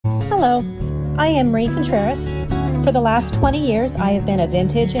Hello, I am Marie Contreras. For the last 20 years, I have been a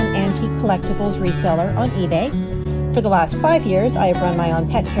vintage and antique collectibles reseller on eBay. For the last 5 years, I have run my own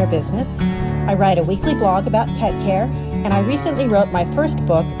pet care business. I write a weekly blog about pet care, and I recently wrote my first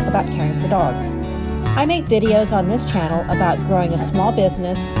book about caring for dogs. I make videos on this channel about growing a small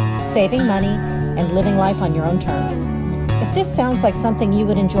business, saving money, and living life on your own terms. If this sounds like something you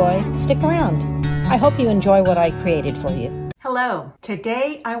would enjoy, stick around. I hope you enjoy what I created for you. Hello,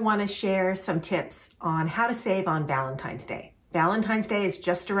 today I want to share some tips on how to save on Valentine's Day. Valentine's Day is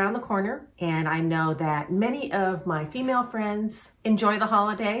just around the corner, and I know that many of my female friends enjoy the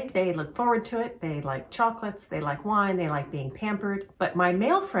holiday. They look forward to it. They like chocolates, they like wine, they like being pampered. But my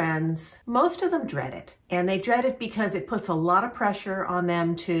male friends, most of them dread it. And they dread it because it puts a lot of pressure on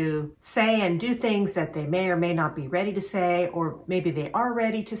them to say and do things that they may or may not be ready to say, or maybe they are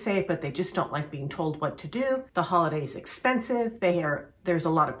ready to say it, but they just don't like being told what to do. The holiday is expensive. There's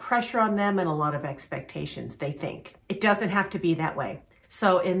a lot of pressure on them and a lot of expectations, they think. It doesn't have to be that way.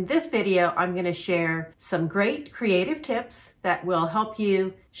 So in this video, I'm going to share some great creative tips that will help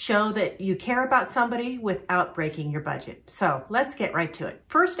you show that you care about somebody without breaking your budget. So let's get right to it.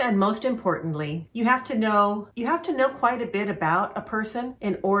 First and most importantly, you have to know quite a bit about a person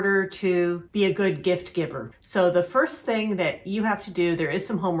in order to be a good gift giver. So the first thing that you have to do, there is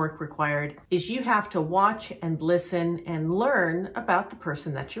some homework required, is you have to watch and listen and learn about the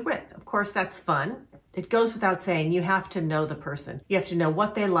person that you're with. Of course, that's fun. It goes without saying, you have to know the person. You have to know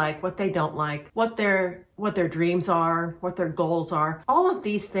what they like, what they don't like, what their dreams are, what their goals are. All of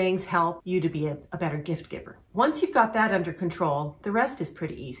these things help you to be a better gift giver. Once you've got that under control, the rest is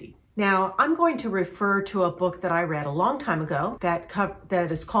pretty easy. Now, I'm going to refer to a book that I read a long time ago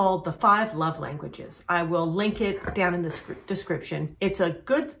that is called The 5 Love Languages. I will link it down in the description. It's a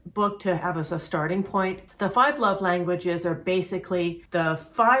good book to have as a starting point. The 5 Love Languages are basically the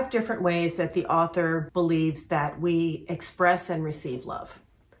 5 different ways that the author believes that we express and receive love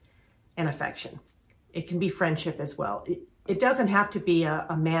and affection. It can be friendship as well. It doesn't have to be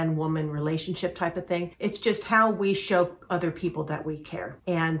a man-woman relationship type of thing. It's just how we show other people that we care.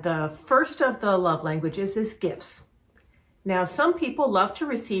 And the first of the love languages is gifts. Now, some people love to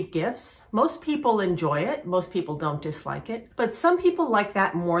receive gifts. Most people enjoy it. Most people don't dislike it. But some people like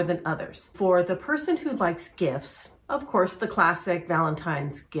that more than others. For the person who likes gifts, of course, the classic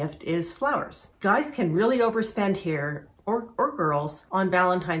Valentine's gift is flowers. Guys can really overspend here, or girls, on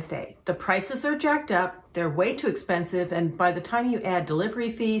Valentine's Day. The prices are jacked up, they're way too expensive, and by the time you add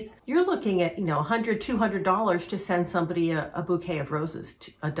delivery fees, you're looking at, $100, $200 to send somebody a bouquet of roses,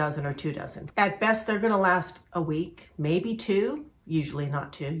 a dozen or 2 dozen. At best, they're gonna last a week, maybe 2. Usually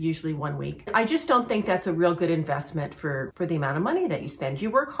not 2, usually 1 week. I just don't think that's a real good investment for the amount of money that you spend. You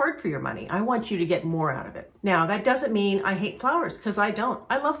work hard for your money. I want you to get more out of it. Now, that doesn't mean I hate flowers, because I don't.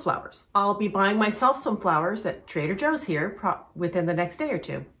 I love flowers. I'll be buying myself some flowers at Trader Joe's here within the next day or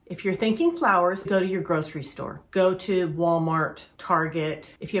 2. If you're thinking flowers, go to your grocery store. Go to Walmart,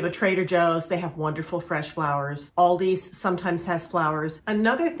 Target. If you have a Trader Joe's, they have wonderful fresh flowers. Aldi's sometimes has flowers.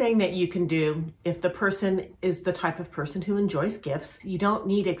 Another thing that you can do, if the person is the type of person who enjoys gifts, you don't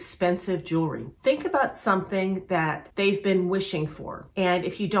need expensive jewelry. Think about something that they've been wishing for. And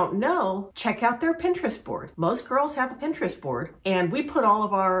if you don't know, check out their Pinterest board. Most girls have a Pinterest board, and we put all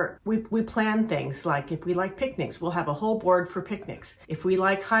of we plan things, like if we like picnics, we'll have a whole board for picnics. If we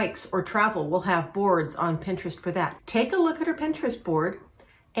like hikes or travel, we'll have boards on Pinterest for that. Take a look at her Pinterest board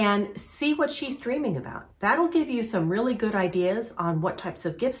and see what she's dreaming about. That'll give you some really good ideas on what types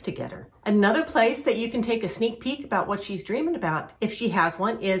of gifts to get her. Another place that you can take a sneak peek about what she's dreaming about, if she has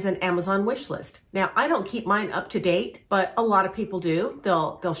one, is an Amazon wish list. Now, I don't keep mine up to date, but a lot of people do.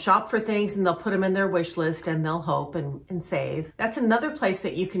 They'll shop for things and they'll put them in their wish list, and they'll hope and save. That's another place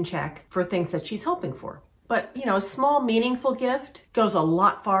that you can check for things that she's hoping for. But, a small, meaningful gift goes a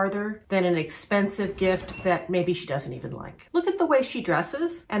lot farther than an expensive gift that maybe she doesn't even like. Look at the way she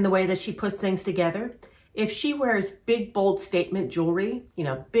dresses and the way that she puts things together. If she wears big, bold statement jewelry,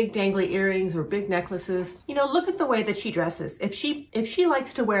 big dangly earrings or big necklaces, look at the way that she dresses. If she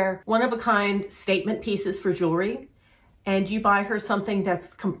likes to wear one-of-a-kind statement pieces for jewelry, and you buy her something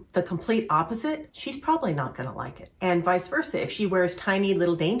that's the complete opposite, she's probably not going to like it. And vice versa. If she wears tiny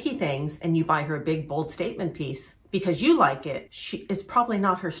little dainty things and you buy her a big bold statement piece because you like it, it's probably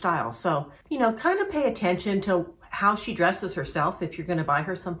not her style. So, kind of pay attention to how she dresses herself if you're going to buy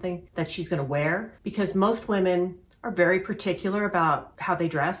her something that she's going to wear, because most women are very particular about how they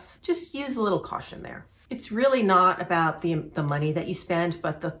dress. Just use a little caution there. It's really not about the money that you spend,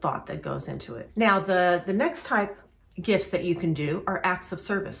 but the thought that goes into it. Now, the next type gifts that you can do are acts of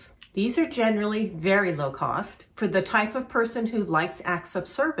service. These are generally very low cost. For the type of person who likes acts of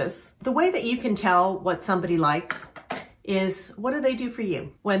service, the way that you can tell what somebody likes is what do they do for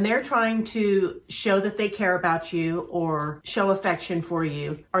you? When they're trying to show that they care about you or show affection for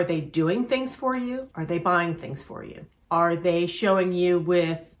you, are they doing things for you? Are they buying things for you? Are they showing you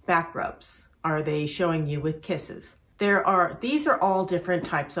with back rubs? Are they showing you with kisses? These are all different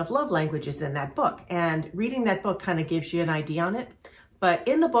types of love languages in that book, and reading that book kind of gives you an idea on it. But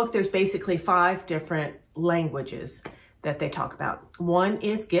in the book, there's basically 5 different languages that they talk about. One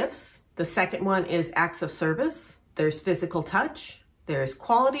is gifts. The second one is acts of service. There's physical touch. There's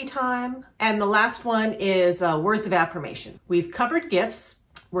quality time. And the last one is words of affirmation. We've covered gifts.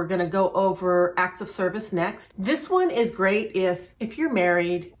 We're going to go over acts of service next. This one is great if you're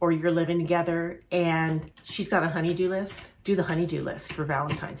married or you're living together and she's got a honey-do list. Do the honey-do list for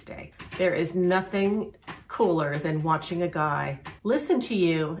Valentine's Day. There is nothing cooler than watching a guy listen to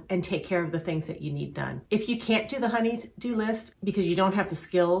you and take care of the things that you need done. If you can't do the honey-do list because you don't have the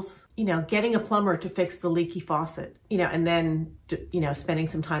skills, getting a plumber to fix the leaky faucet, and then, spending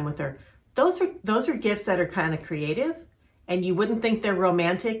some time with her. Those are gifts that are kind of creative. And you wouldn't think they're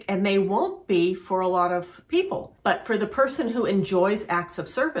romantic, and they won't be for a lot of people. But for the person who enjoys acts of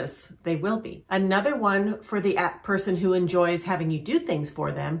service, they will be. Another one for the person who enjoys having you do things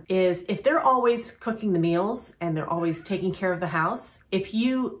for them is if they're always cooking the meals and they're always taking care of the house, if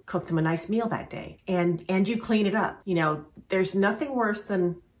you cook them a nice meal that day and you clean it up, there's nothing worse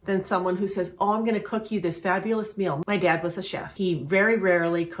than someone who says, oh, I'm going to cook you this fabulous meal. My dad was a chef. He very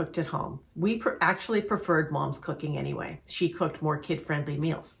rarely cooked at home. We actually preferred mom's cooking anyway. She cooked more kid-friendly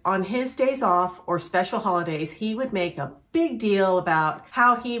meals. On his days off or special holidays, he would make a big deal about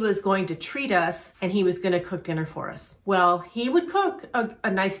how he was going to treat us and he was going to cook dinner for us. Well, he would cook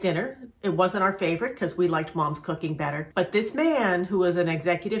a nice dinner. It wasn't our favorite because we liked mom's cooking better. But this man, who was an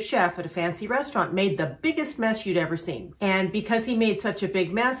executive chef at a fancy restaurant, made the biggest mess you'd ever seen. And because he made such a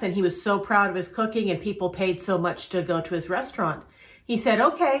big mess and he was so proud of his cooking and people paid so much to go to his restaurant, he said,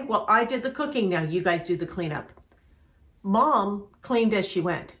 okay, well, I did the cooking, now you guys do the cleanup. Mom cleaned as she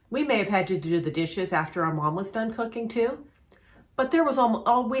went. We may have had to do the dishes after our mom was done cooking too, but there was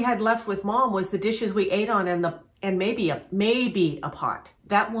all we had left with mom was the dishes we ate on and maybe a pot.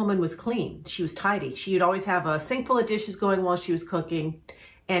 That woman was clean. She was tidy. She'd always have a sink full of dishes going while she was cooking.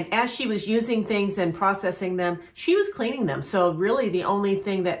 And as she was using things and processing them, she was cleaning them. So really the only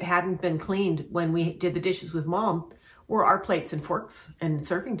thing that hadn't been cleaned when we did the dishes with mom were our plates and forks and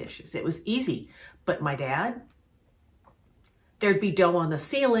serving dishes. It was easy. But my dad, there'd be dough on the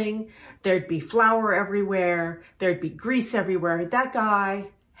ceiling, there'd be flour everywhere, there'd be grease everywhere. That guy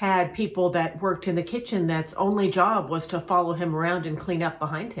had people that worked in the kitchen that's only job was to follow him around and clean up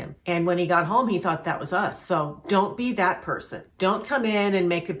behind him. And when he got home, he thought that was us. So don't be that person. Don't come in and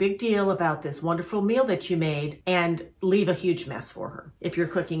make a big deal about this wonderful meal that you made and leave a huge mess for her if you're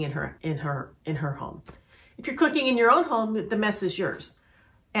cooking in her home. If you're cooking in your own home, the mess is yours.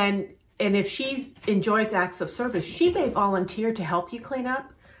 And if she enjoys acts of service, she may volunteer to help you clean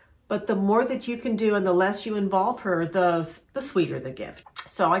up, but the more that you can do and the less you involve her, the sweeter the gift.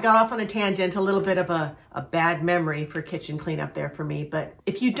 So I got off on a tangent, a little bit of a bad memory for kitchen cleanup there for me, but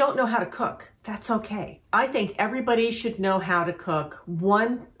if you don't know how to cook, that's okay. I think everybody should know how to cook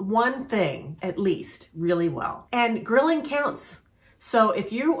one thing at least really well. And grilling counts. So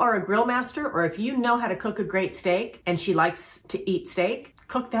if you are a grill master or if you know how to cook a great steak and she likes to eat steak,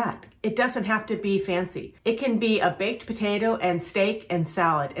 cook that. It doesn't have to be fancy. It can be a baked potato and steak and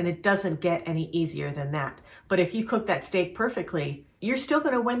salad, and it doesn't get any easier than that. But if you cook that steak perfectly, you're still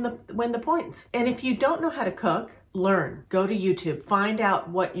going to win the points. And if you don't know how to cook, learn. Go to YouTube. Find out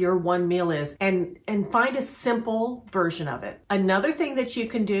what your one meal is and find a simple version of it. Another thing that you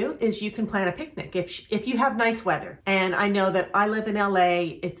can do is you can plan a picnic. If you have nice weather, and I know that I live in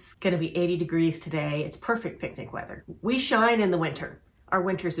LA, it's going to be 80 degrees today. It's perfect picnic weather. We shine in the winter. Our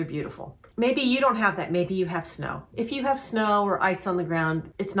winters are beautiful. Maybe you don't have that. Maybe you have snow. If you have snow or ice on the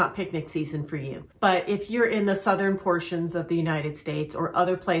ground, it's not picnic season for you. But if you're in the southern portions of the United States or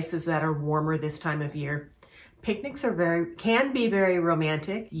other places that are warmer this time of year, picnics can be very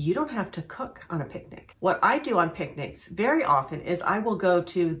romantic. You don't have to cook on a picnic. What I do on picnics very often is I will go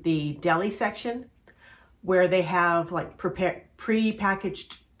to the deli section where they have like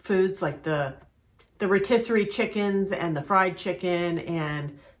pre-packaged foods like the rotisserie chickens and the fried chicken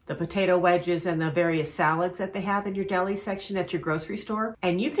and the potato wedges and the various salads that they have in your deli section at your grocery store.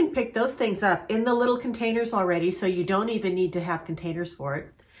 And you can pick those things up in the little containers already, so you don't even need to have containers for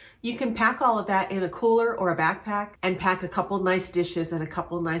it. You can pack all of that in a cooler or a backpack and pack a couple nice dishes and a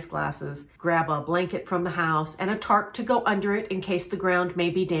couple nice glasses. Grab a blanket from the house and a tarp to go under it in case the ground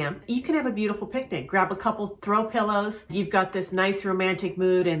may be damp. You can have a beautiful picnic. Grab a couple throw pillows. You've got this nice romantic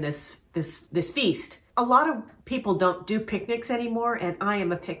mood and this feast. A lot of people don't do picnics anymore, and I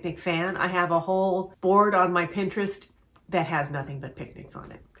am a picnic fan. I have a whole board on my Pinterest that has nothing but picnics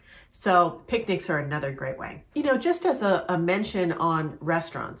on it. So picnics are another great way. You know, just as a mention on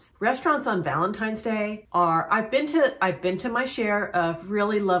restaurants on Valentine's Day I've been to my share of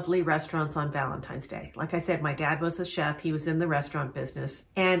really lovely restaurants on Valentine's Day. Like I said, my dad was a chef. He was in the restaurant business,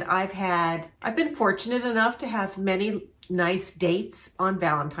 and I've been fortunate enough to have many nice dates on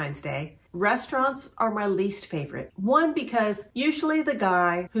Valentine's Day. Restaurants are my least favorite. One, because usually the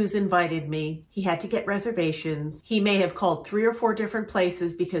guy who's invited me, he had to get reservations. He may have called 3 or 4 different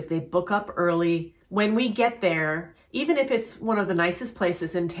places because they book up early. When we get there, even if it's one of the nicest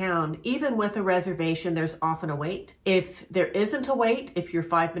places in town, even with a reservation, there's often a wait. If there isn't a wait, if you're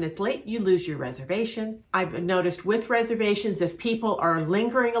 5 minutes late, you lose your reservation. I've noticed with reservations, if people are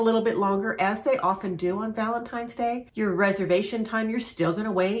lingering a little bit longer, as they often do on Valentine's Day, your reservation time, you're still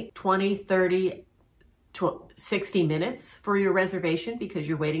gonna wait 20, 30, 60 minutes for your reservation because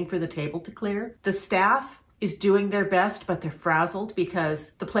you're waiting for the table to clear. The staff is doing their best, but they're frazzled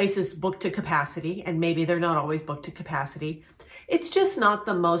because the place is booked to capacity, and maybe they're not always booked to capacity. It's just not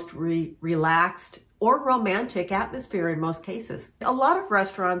the most relaxed or romantic atmosphere in most cases. A lot of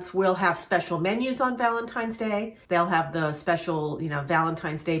restaurants will have special menus on Valentine's Day. They'll have the special,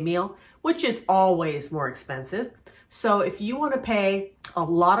 Valentine's Day meal, which is always more expensive. So if you want to pay a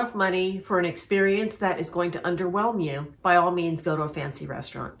lot of money for an experience that is going to underwhelm you, by all means, go to a fancy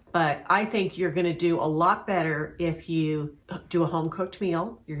restaurant. But I think you're going to do a lot better if you do a home-cooked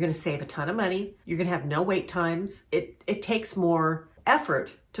meal. You're going to save a ton of money. You're going to have no wait times. It takes more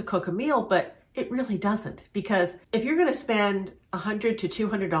effort to cook a meal, but it really doesn't, because if you're going to spend $100 to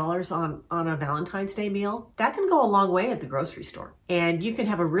 $200 on a Valentine's Day meal, that can go a long way at the grocery store. And you can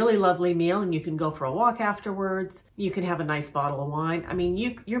have a really lovely meal, and you can go for a walk afterwards. You can have a nice bottle of wine. I mean,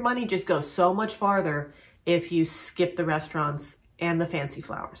 your money just goes so much farther if you skip the restaurants and the fancy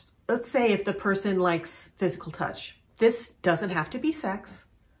flowers. Let's say if the person likes physical touch. This doesn't have to be sex.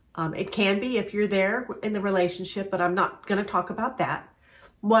 It can be if you're there in the relationship, but I'm not going to talk about that.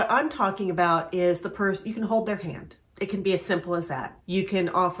 What I'm talking about is the person, you can hold their hand. It can be as simple as that. You can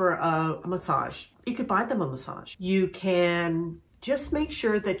offer a massage. You could buy them a massage. You can just make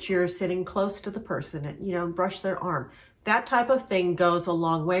sure that you're sitting close to the person and, brush their arm. That type of thing goes a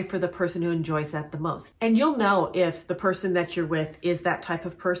long way for the person who enjoys that the most. And you'll know if the person that you're with is that type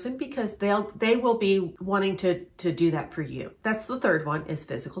of person because they will be wanting to do that for you. That's the third one, is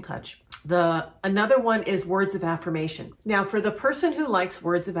physical touch. Another one is words of affirmation. Now, for the person who likes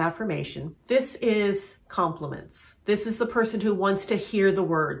words of affirmation, this is compliments. This is the person who wants to hear the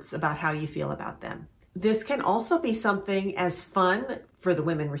words about how you feel about them. This can also be something as fun for the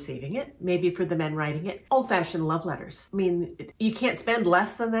women receiving it, maybe for the men writing it, old-fashioned love letters. I mean, you can't spend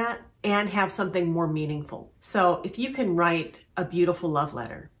less than that and have something more meaningful. So if you can write a beautiful love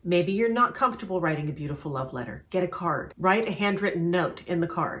letter, maybe you're not comfortable writing a beautiful love letter, get a card, write a handwritten note in the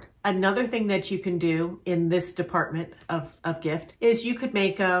card. Another thing that you can do in this department of gift is you could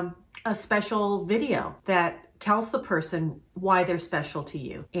make a special video that tells the person why they're special to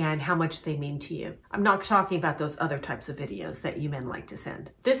you and how much they mean to you. I'm not talking about those other types of videos that you men like to send.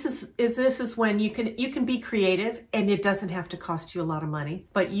 This is when you can be creative, and it doesn't have to cost you a lot of money,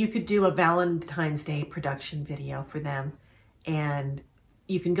 but you could do a Valentine's Day production video for them, and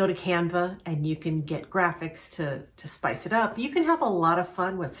you can go to Canva and you can get graphics to spice it up. You can have a lot of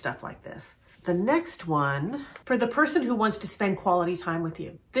fun with stuff like this. The next one, for the person who wants to spend quality time with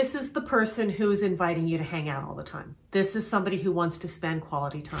you. This is the person who is inviting you to hang out all the time. This is somebody who wants to spend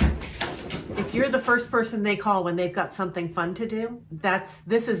quality time. If you're the first person they call when they've got something fun to do,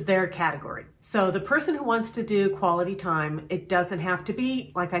 this is their category. So the person who wants to do quality time, it doesn't have to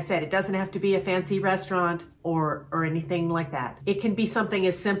be, like I said, it doesn't have to be a fancy restaurant or anything like that. It can be something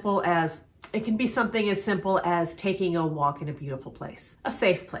as simple as taking a walk in a beautiful place, a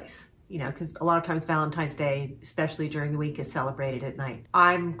safe place. Because a lot of times Valentine's Day, especially during the week, is celebrated at night.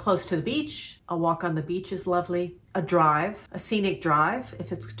 I'm close to the beach. A walk on the beach is lovely. A drive, a scenic drive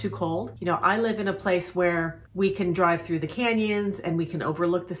if it's too cold. I live in a place where we can drive through the canyons and we can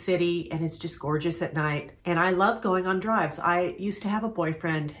overlook the city, and it's just gorgeous at night. And I love going on drives. I used to have a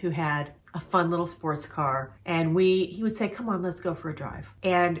boyfriend who had a fun little sports car, and he would say, come on, let's go for a drive.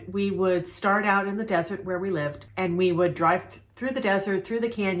 And we would start out in the desert where we lived, and we would drive through the desert, through the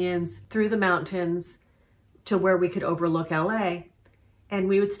canyons, through the mountains to where we could overlook LA. And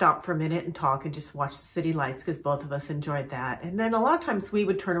we would stop for a minute and talk and just watch the city lights because both of us enjoyed that. And then a lot of times we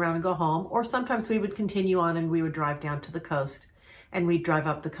would turn around and go home, or sometimes we would continue on and we would drive down to the coast, and we'd drive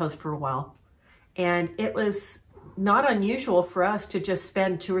up the coast for a while. And it was not unusual for us to just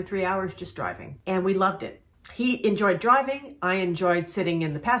spend 2 or 3 hours just driving, and we loved it. He enjoyed driving. I enjoyed sitting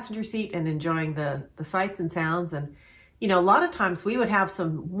in the passenger seat and enjoying the sights and sounds. And, you know, a lot of times we would have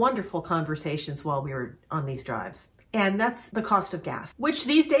some wonderful conversations while we were on these drives. And that's the cost of gas, which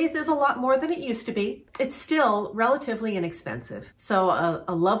these days is a lot more than it used to be. It's still relatively inexpensive. So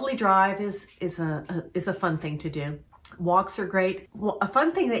a lovely drive is a fun thing to do. Walks are great. A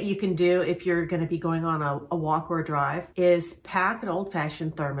fun thing that you can do if you're going to be going on a walk or a drive is pack an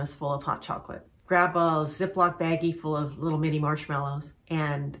old-fashioned thermos full of hot chocolate. Grab a Ziploc baggie full of little mini marshmallows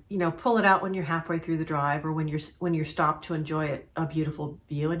and, you know, pull it out when you're halfway through the drive or when you're stopped to enjoy a beautiful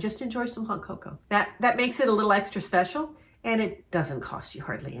view, and just enjoy some hot cocoa. That makes it a little extra special, and it doesn't cost you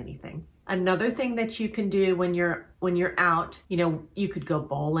hardly anything. Another thing that you can do when you're out, you know, you could go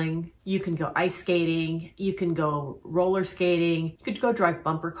bowling, you can go ice skating, you can go roller skating, you could go drive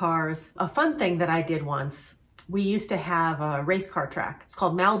bumper cars. A fun thing that I did once, we used to have a race car track. It's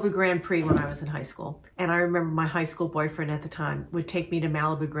called Malibu Grand Prix when I was in high school. And I remember my high school boyfriend at the time would take me to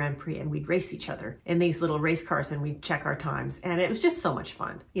Malibu Grand Prix, and we'd race each other in these little race cars, and we'd check our times. And it was just so much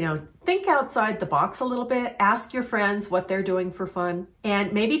fun. You know, think outside the box a little bit, ask your friends what they're doing for fun,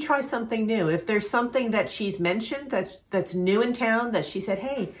 and maybe try something new. If there's something that she's mentioned that's new in town that she said,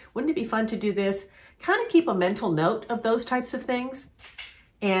 hey, wouldn't it be fun to do this? Kind of keep a mental note of those types of things.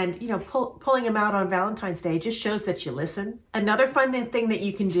 And, you know, pulling them out on Valentine's Day just shows that you listen. Another fun thing that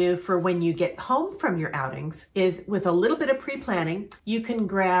you can do for when you get home from your outings is, with a little bit of pre-planning, you can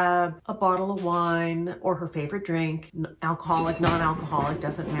grab a bottle of wine or her favorite drink, alcoholic, non-alcoholic,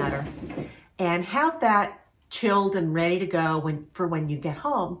 doesn't matter, and have that chilled and ready to go for when you get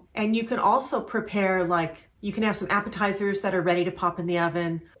home. And you can also prepare, like, you can have some appetizers that are ready to pop in the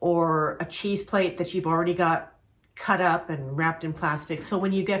oven, or a cheese plate that you've already got cut up and wrapped in plastic. So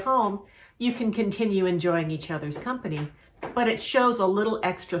when you get home, you can continue enjoying each other's company, but it shows a little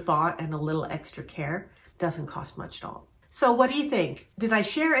extra thought and a little extra care. Doesn't cost much at all. So what do you think? Did I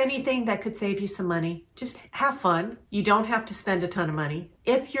share anything that could save you some money? Just have fun. You don't have to spend a ton of money.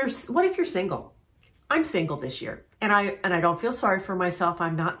 What if you're single? I'm single this year, and I don't feel sorry for myself.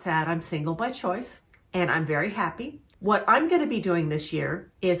 I'm not sad. I'm single by choice, and I'm very happy. What I'm going to be doing this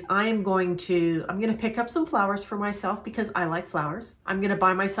year is I'm going to pick up some flowers for myself because I like flowers. I'm going to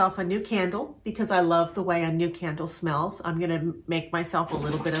buy myself a new candle because I love the way a new candle smells. I'm going to make myself a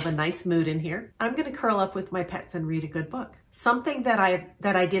little bit of a nice mood in here. I'm going to curl up with my pets and read a good book. Something that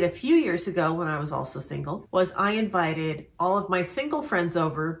I did a few years ago when I was also single was I invited all of my single friends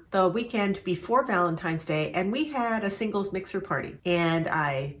over the weekend before Valentine's Day, and we had a singles mixer party. And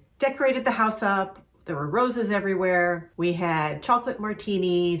I decorated the house up. There were roses everywhere. We had chocolate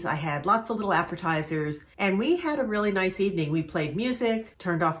martinis. I had lots of little appetizers, and we had a really nice evening. We played music,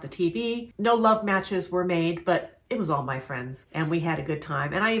 turned off the TV. No love matches were made, but it was all my friends, and we had a good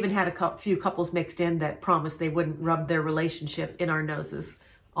time. And I even had a few couples mixed in that promised they wouldn't rub their relationship in our noses,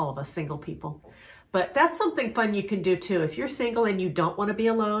 all of us single people. But that's something fun you can do too. If you're single and you don't want to be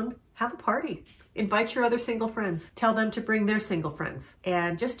alone, have a party. Invite your other single friends. Tell them to bring their single friends,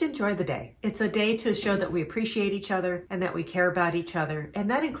 and just enjoy the day. It's a day to show that we appreciate each other and that we care about each other,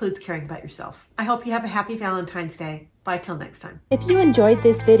 and that includes caring about yourself. I hope you have a happy Valentine's Day. Bye till next time. If you enjoyed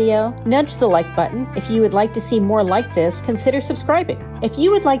this video, nudge the like button. If you would like to see more like this, consider subscribing. If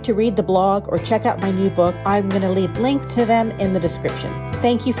you would like to read the blog or check out my new book, I'm going to leave links to them in the description.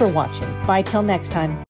 Thank you for watching. Bye till next time.